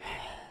skein.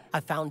 I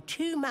found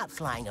 2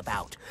 maps lying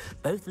about,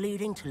 both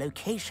leading to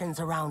locations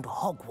around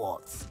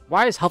Hogwarts.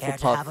 Why is Care to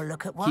have a Hufflepuff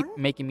look at keep one?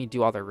 making me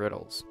do all their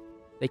riddles?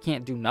 They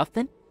can't do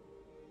nothing?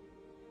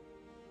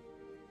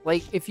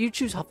 Like, if you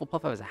choose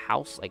Hufflepuff as a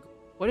house, like,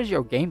 what is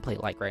your gameplay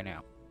like right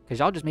now? Because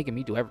y'all just making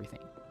me do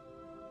everything.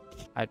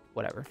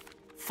 Whatever.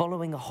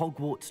 Following a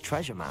Hogwarts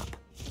treasure map.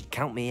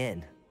 Count me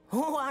in.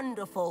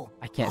 Wonderful.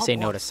 I can't say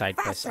no to Hogwarts side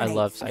quests. I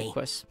love fascinates side me.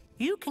 quests.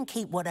 You can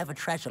keep whatever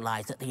treasure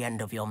lies at the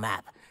end of your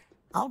map.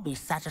 I'll be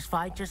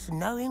satisfied just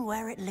knowing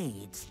where it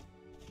leads.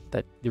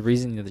 That the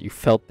reason that you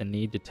felt the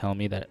need to tell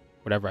me that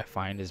whatever I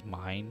find is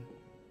mine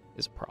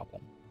is a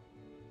problem.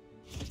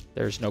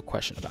 There's no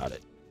question about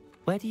it.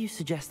 Where do you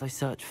suggest I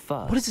search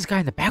first? What is this guy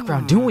in the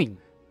background doing?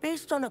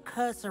 Based on a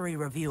cursory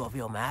review of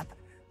your map,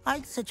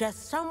 I'd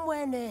suggest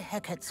somewhere near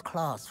Hecat's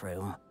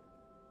classroom.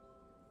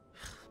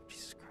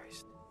 Jesus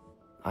Christ.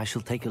 I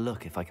shall take a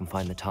look if I can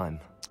find the time.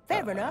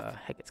 Fair enough.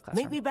 Hecat's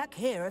classroom. Meet me back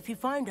here if you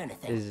find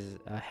anything. This is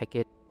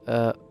Hecate.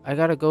 I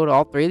gotta go to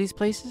all 3 of these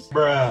places?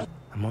 Bruh.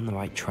 I'm on the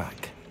right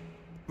track.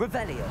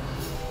 Revelio.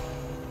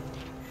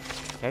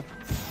 Okay.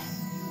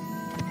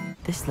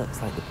 This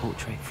looks like the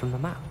portrait from the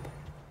map.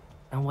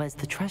 And where's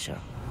the treasure?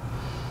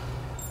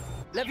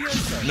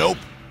 Levioso. Nope.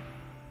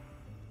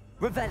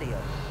 Revelio.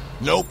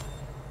 Nope.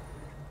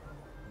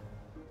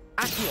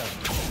 Accio.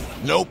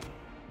 Nope.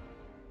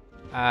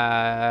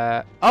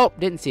 Oh,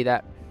 didn't see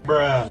that.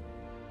 Bruh.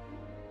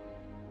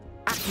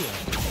 Accio.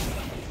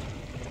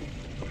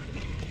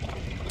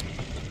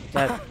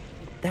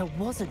 There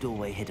was a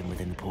doorway hidden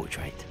within the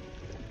portrait.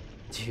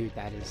 Dude,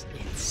 that is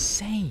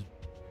insane.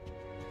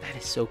 That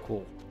is so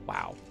cool.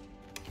 Wow.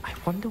 I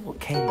wonder what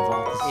came of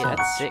all the Yeah,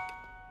 that's sick.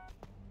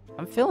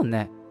 I'm feeling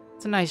that.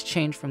 It's a nice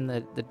change from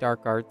the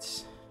dark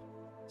arts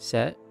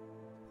set.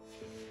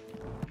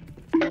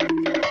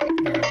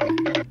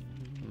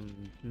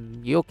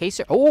 You okay,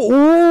 sir?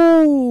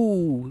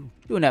 Oh,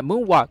 doing that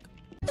moonwalk.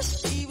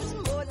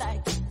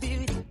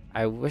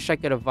 I wish I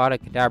could have Vada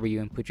Kedavra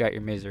you and put you out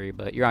your misery,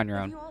 but you're on your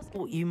own.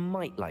 Thought you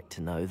might like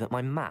to know that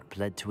my map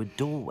led to a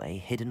doorway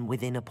hidden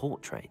within a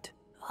portrait.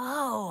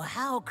 Oh,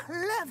 how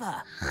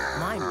clever!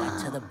 Mine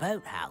led to the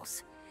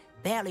boathouse.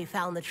 Barely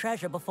found the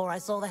treasure before I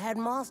saw the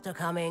headmaster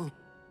coming.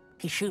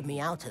 He shooed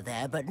me out of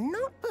there, but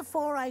not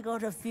before I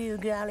got a few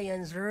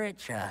galleons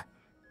richer.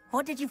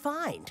 What did you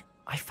find?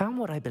 I found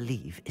what I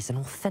believe is an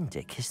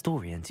authentic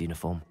historian's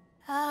uniform.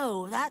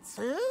 Oh, that's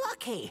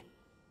lucky.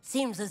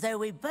 Seems as though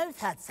we both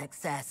had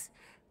success.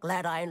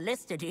 Glad I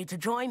enlisted you to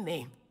join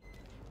me.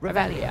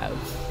 Revelio.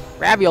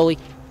 Ravioli.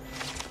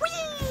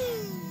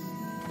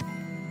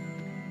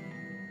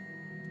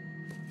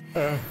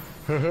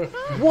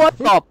 What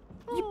the?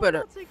 You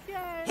better.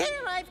 Here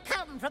I've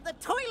come from the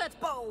toilet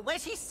bowl where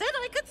she said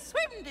I could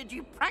swim. Did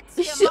you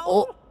practice your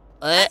mole?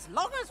 As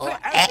long as we're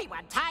only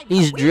one time,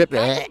 He's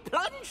dripping.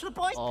 Plunge the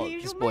boy's Oh,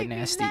 peas this will boy make me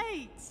nasty.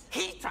 late.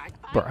 He tried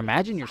Bro,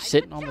 imagine you're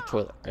sitting on the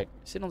toilet, right?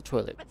 Sitting on the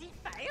toilet,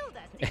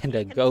 and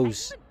a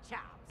ghost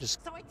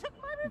just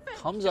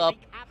comes up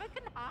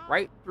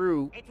right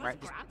through. Right.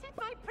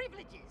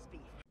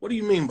 What do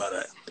you mean by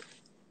that?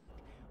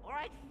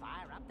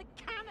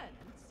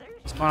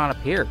 What's going on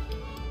up here?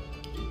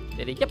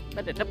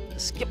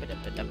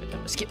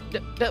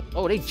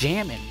 Oh, they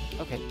jamming.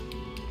 Okay.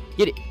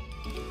 Get it.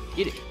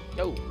 Get it.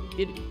 Yo,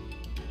 get it.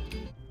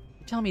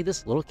 You telling me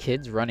this little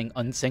kid's running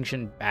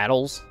unsanctioned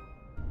battles?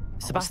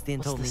 Sebastian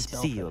What's told the me to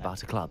spell see for you that?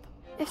 about a club.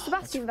 If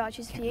Sebastian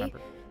vouches for you,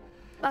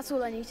 that's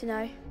all I need to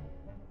know.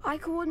 I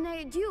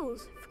coordinate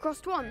duels for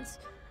crossed ones.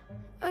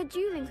 A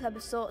dueling club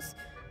of sorts.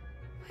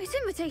 It's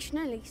invitation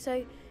only,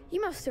 so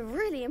you must have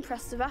really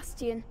impressed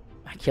Sebastian.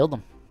 I killed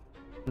him.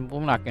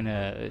 We're not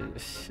gonna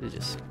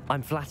just...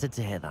 I'm flattered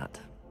to hear that.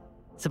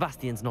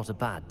 Sebastian's not a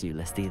bad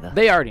duelist either.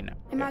 They already know.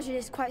 Imagine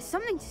it's quite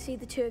something to see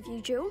the two of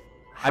you duel.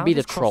 I beat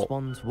a troll. How does cross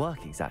wands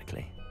work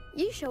exactly?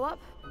 You show up,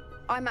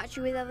 I match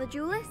you with other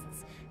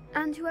duelists,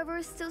 and whoever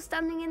is still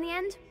standing in the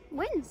end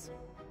wins.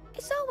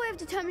 It's our way of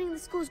determining the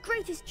school's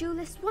greatest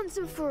duelist once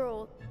and for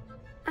all.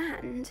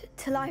 And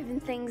to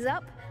liven things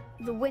up,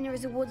 the winner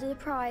is awarded a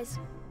prize.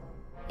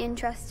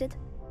 Interested?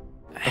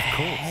 Of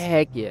course.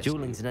 Heck yes.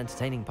 Dueling's an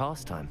entertaining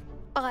pastime.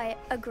 I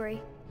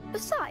agree.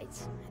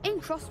 Besides, in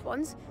crossed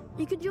ones,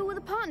 you can duel with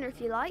a partner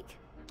if you like.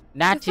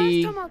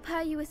 Natty. The first time I'll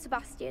pair you with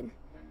Sebastian.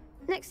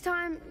 Next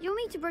time, you'll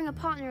need to bring a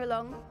partner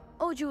along,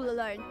 or duel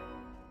alone.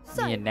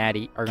 So, Me and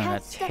Natty are gonna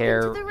Cat, step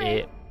tear into the ring.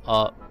 it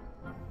up.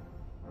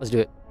 Let's do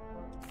it.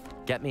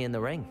 Get me in the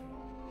ring.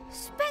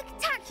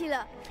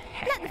 Spectacular!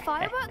 Let the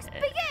fireworks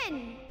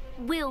begin!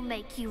 We'll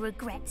make you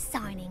regret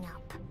signing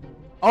up.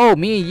 Oh,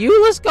 me and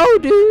you? Let's go,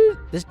 dude.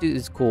 This dude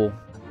is cool.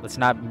 Let's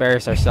not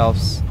embarrass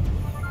ourselves.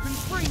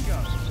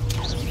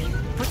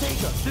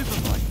 Protego,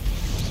 Superboy.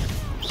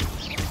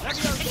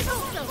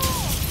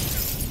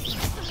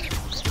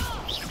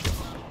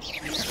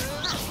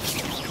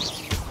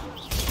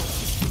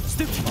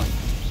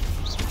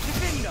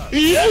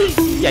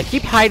 Yeah,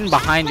 keep hiding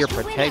behind your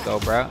Protego,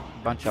 bro.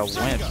 Bunch of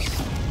wimps.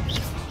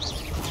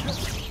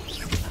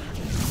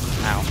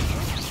 Ow.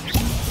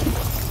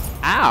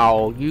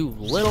 Ow, you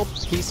little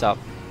piece of...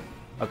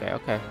 Okay,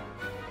 okay.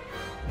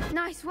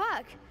 Nice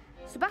work.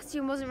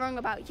 Sebastian wasn't wrong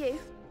about you.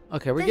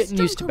 Okay, we're There's getting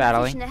used to strong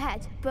battling. competition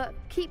ahead, but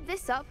keep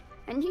this up,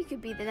 and you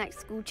could be the next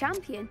school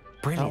champion.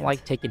 Brilliant. I don't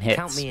like taking hits.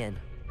 Count me in.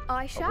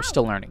 I But shall. we're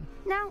still learning.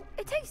 Now,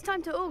 it takes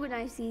time to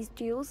organize these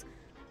duels,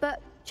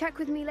 but check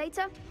with me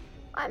later.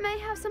 I may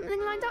have something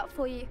lined up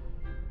for you.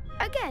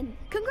 Again,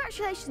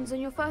 congratulations on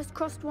your first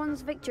crossed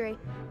ones victory.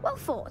 Well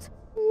fought.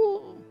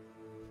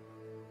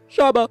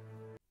 Shaba.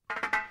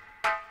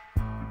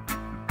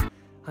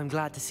 I'm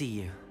glad to see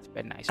you. It's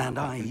been nice. And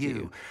talking to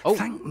you. Oh.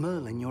 Thank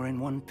Merlin you're in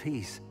one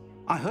piece.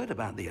 I heard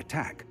about the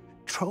attack.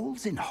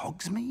 Trolls in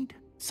Hogsmeade?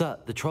 Sir,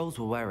 the trolls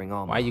were wearing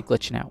armor. Why are you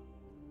glitching out?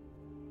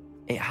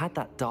 It had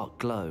that dark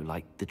glow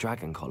like the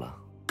dragon collar.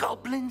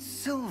 Goblin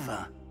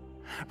silver.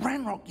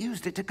 Ranrock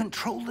used it to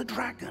control the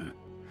dragon.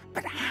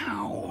 But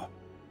how?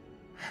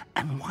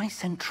 And why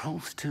send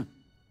trolls to...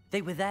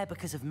 They were there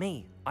because of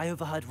me. I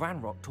overheard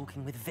Ranrock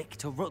talking with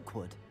Victor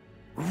Rookwood.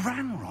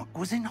 Ranrock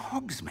was in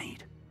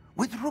Hogsmeade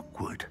with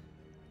Rookwood.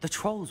 The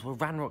trolls were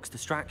Ranrock's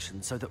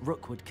distraction so that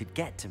Rookwood could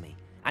get to me.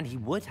 And he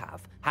would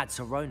have, had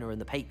Sirona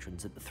and the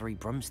patrons at the Three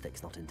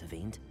Broomsticks not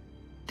intervened.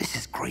 This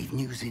is grave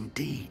news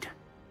indeed.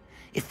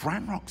 If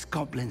Ranrock's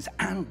goblins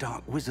and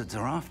dark wizards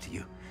are after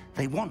you,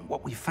 they want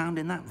what we found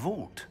in that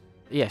vault.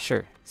 Yeah,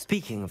 sure.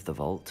 Speaking of the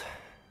vault,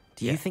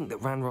 do you think that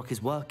Ranrock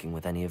is working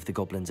with any of the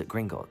goblins at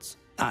Gringotts?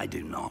 I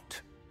do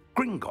not.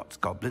 Gringotts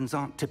goblins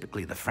aren't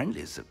typically the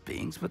friendliest of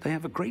beings, but they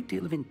have a great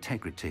deal of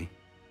integrity.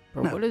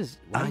 Bro, No,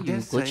 why are you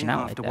glitching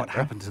out after like that, what bro?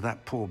 happened to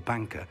that poor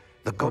banker,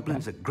 the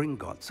goblins at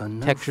Gringotts are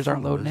no Textures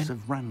aren't loading followers in?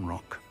 of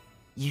Ranrock.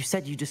 You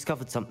said you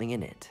discovered something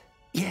in it.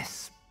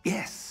 Yes.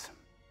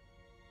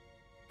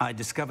 I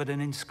discovered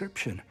an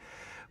inscription.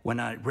 When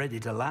I read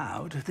it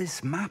aloud,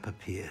 this map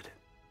appeared.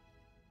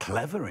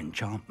 Clever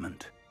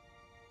enchantment.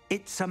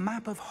 It's a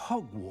map of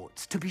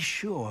Hogwarts, to be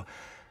sure,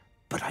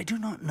 but I do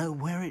not know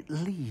where it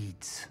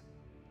leads.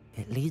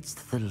 It leads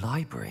to the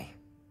library.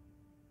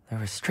 The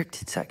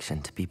restricted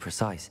section, to be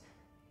precise,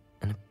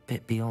 and a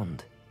bit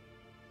beyond.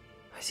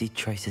 I see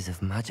traces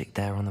of magic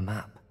there on the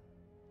map.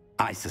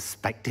 I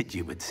suspected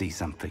you would see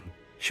something.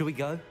 Shall we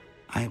go?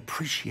 I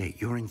appreciate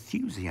your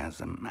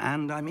enthusiasm,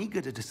 and I'm eager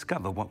to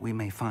discover what we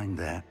may find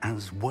there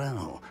as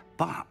well.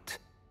 But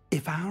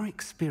if our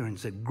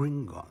experience at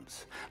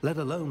Gringotts, let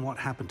alone what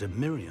happened to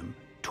Miriam,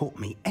 taught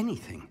me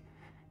anything,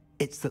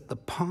 it's that the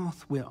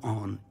path we're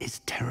on is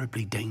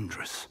terribly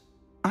dangerous.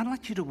 I'd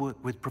like you to work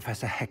with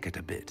Professor Hecat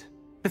a bit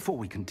before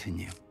we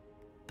continue.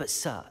 But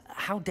sir,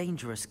 how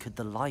dangerous could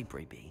the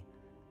library be?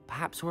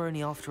 Perhaps we're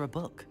only after a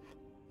book.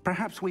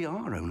 Perhaps we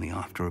are only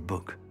after a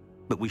book,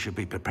 but we should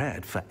be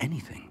prepared for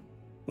anything.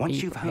 Once Be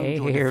you've honed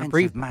your prepared,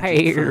 defensive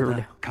magic further,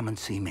 prepared. come and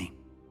see me.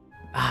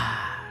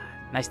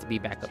 Nice to be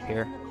back up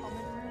here.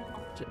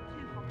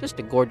 Just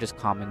a gorgeous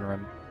common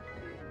room.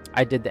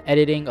 I did the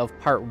editing of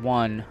part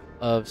 1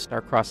 of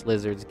Star-Crossed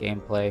Lizards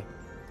gameplay,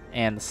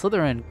 and the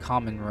Slytherin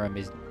common room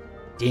is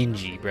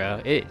dingy,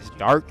 bro. It is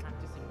dark.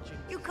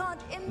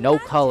 No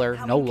color,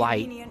 no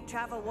light.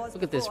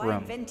 Look at this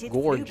room.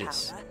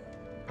 Gorgeous.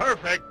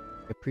 Perfect.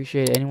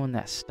 Appreciate anyone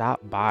that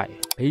stopped by.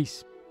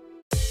 Peace.